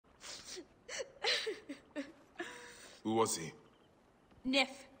Who was he? Nef.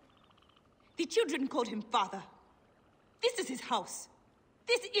 The children called him father. This is his house.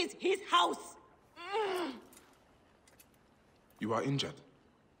 This is his house! You are injured.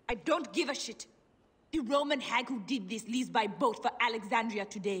 I don't give a shit. The Roman hag who did this leaves by boat for Alexandria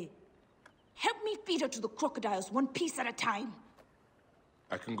today. Help me feed her to the crocodiles one piece at a time.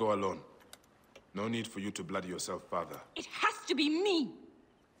 I can go alone. No need for you to bloody yourself, father. It has to be me!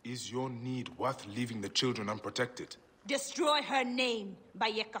 Is your need worth leaving the children unprotected? Destroy her name,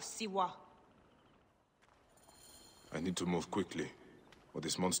 Bayek of Siwa. I need to move quickly, or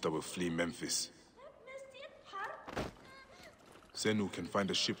this monster will flee Memphis. Zenu can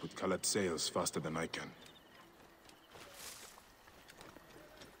find a ship with colored sails faster than I can.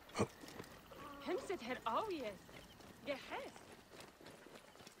 همسة هالقاوية جهز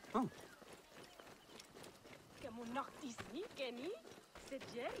كمو نقطي سنيكني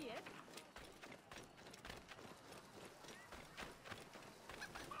سجاية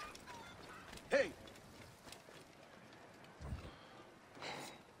Hey!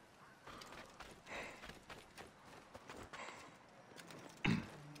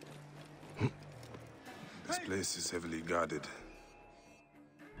 This place is heavily guarded.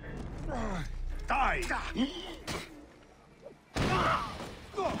 Die!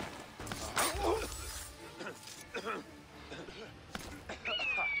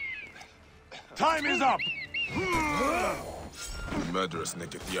 Time is up! The murderous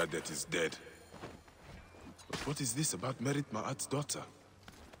Nekethiadet is dead. But what is this about Merit Ma'at's daughter?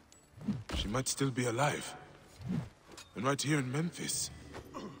 She might still be alive. And right here in Memphis.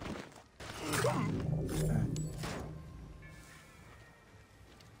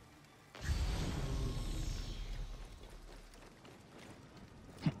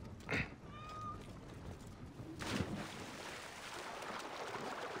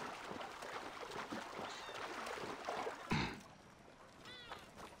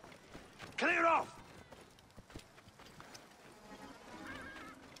 Clear off!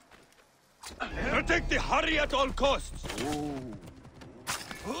 Protect the Hari at all costs!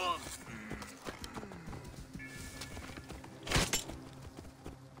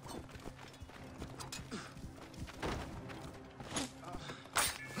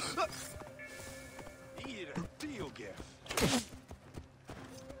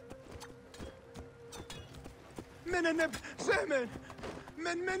 من النب سهما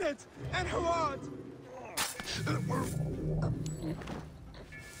من منت انحوات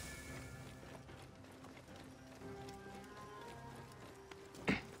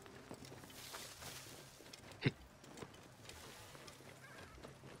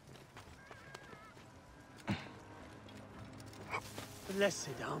Blessed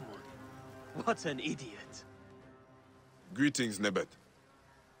Amon. What an idiot. Greetings, Nebet.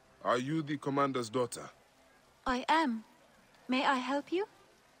 Are you the commander's daughter? I am. May I help you?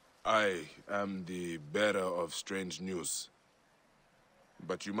 I am the bearer of strange news.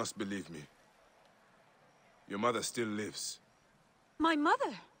 But you must believe me. Your mother still lives. My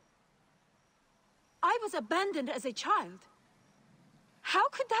mother? I was abandoned as a child. How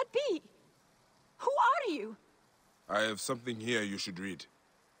could that be? Who are you? I have something here you should read.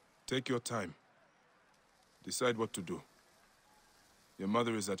 Take your time. Decide what to do. Your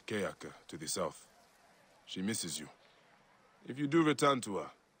mother is at Kayaka, to the south. She misses you. If you do return to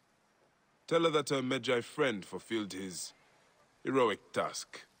her, tell her that her Medjay friend fulfilled his heroic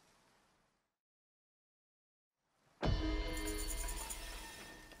task.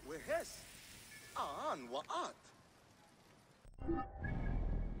 وهس آن وآت